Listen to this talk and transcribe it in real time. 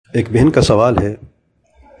ایک بہن کا سوال ہے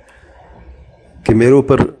کہ میرے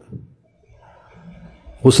اوپر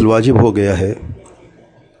غسل واجب ہو گیا ہے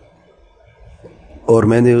اور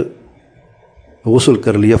میں نے غسل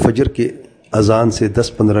کر لیا فجر کی اذان سے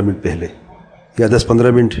 10-15 منٹ پہلے یا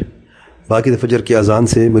 10-15 منٹ باقی فجر کی اذان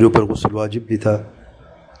سے میرے اوپر غسل واجب بھی تھا،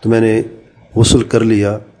 تو میں نے غسل کر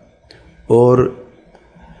لیا اور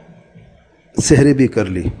سحری بھی کر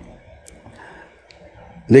لی،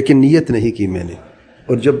 لیکن نیت نہیں کی میں نے۔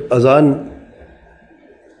 اور جب اذان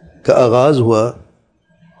کا آغاز ہوا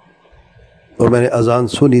اور میں نے اذان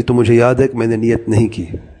سنی تو مجھے یاد ہے کہ میں نے نیت نہیں کی،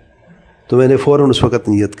 تو میں نے فوراً اس وقت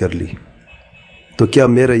نیت کر لی۔ تو کیا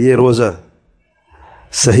میرا یہ روزہ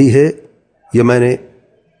صحیح ہے یا میں نے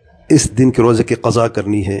اس دن کے روزے کی قضا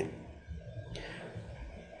کرنی ہے؟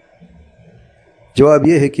 جواب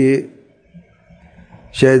یہ ہے کہ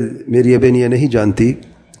شاید میری بہن یہ نہیں جانتی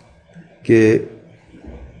کہ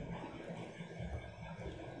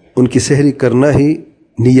ان کی سحری کرنا ہی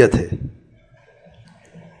نیت ہے۔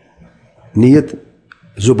 نیت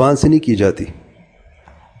زبان سے نہیں کی جاتی۔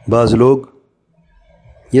 بعض لوگ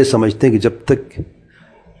یہ سمجھتے ہیں کہ جب تک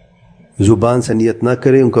زبان سے نیت نہ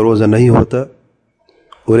کرے ان کا روزہ نہیں ہوتا،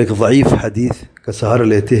 اور ایک ضعیف حدیث کا سہارا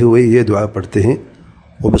لیتے ہوئے یہ دعا پڑھتے ہیں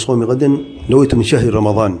وبصوم غد نویت من شہر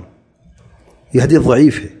رمضان۔ یہ حدیث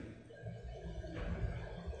ضعیف ہے،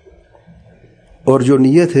 اور جو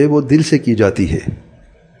نیت ہے وہ دل سے کی جاتی ہے۔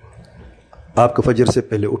 آپ کا فجر سے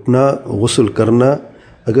پہلے اٹھنا، غسل کرنا،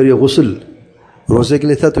 اگر یہ غسل روزے کے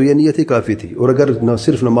لیے تھا تو یہ نیت ہی کافی تھی، اور اگر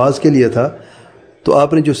صرف نماز کے لیے تھا تو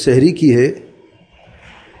آپ نے جو سحری کی ہے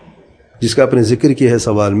جس کا آپ نے ذکر کیا ہے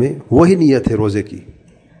سوال میں، وہی نیت ہے روزے کی،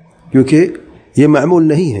 کیونکہ یہ معمول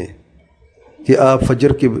نہیں ہے کہ آپ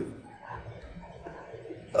فجر کی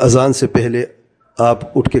اذان سے پہلے آپ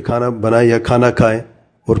اٹھ کے کھانا بنائیں یا کھانا کھائیں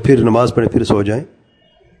اور پھر نماز پڑھیں پھر سو جائیں۔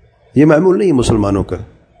 یہ معمول نہیں ہے مسلمانوں کا،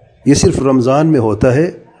 یہ صرف رمضان میں ہوتا ہے،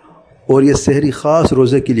 اور یہ سحری خاص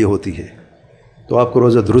روزے کے لیے ہوتی ہے۔ تو آپ کو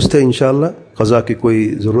روزہ درست ہے انشاءاللہ، قضا کی کوئی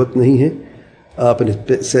ضرورت نہیں ہے۔ آپ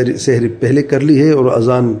نے سحری پہلے کر لی ہے اور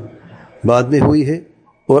اذان بعد میں ہوئی ہے،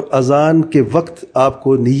 اور اذان کے وقت آپ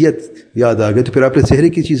کو نیت یاد آ گئی تو پھر آپ نے سحری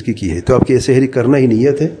کی چیز کی ہے، تو آپ کی سحری کرنا ہی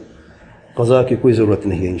نیت ہے، قضا کی کوئی ضرورت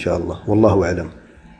نہیں ہے انشاءاللہ، واللہ اعلم۔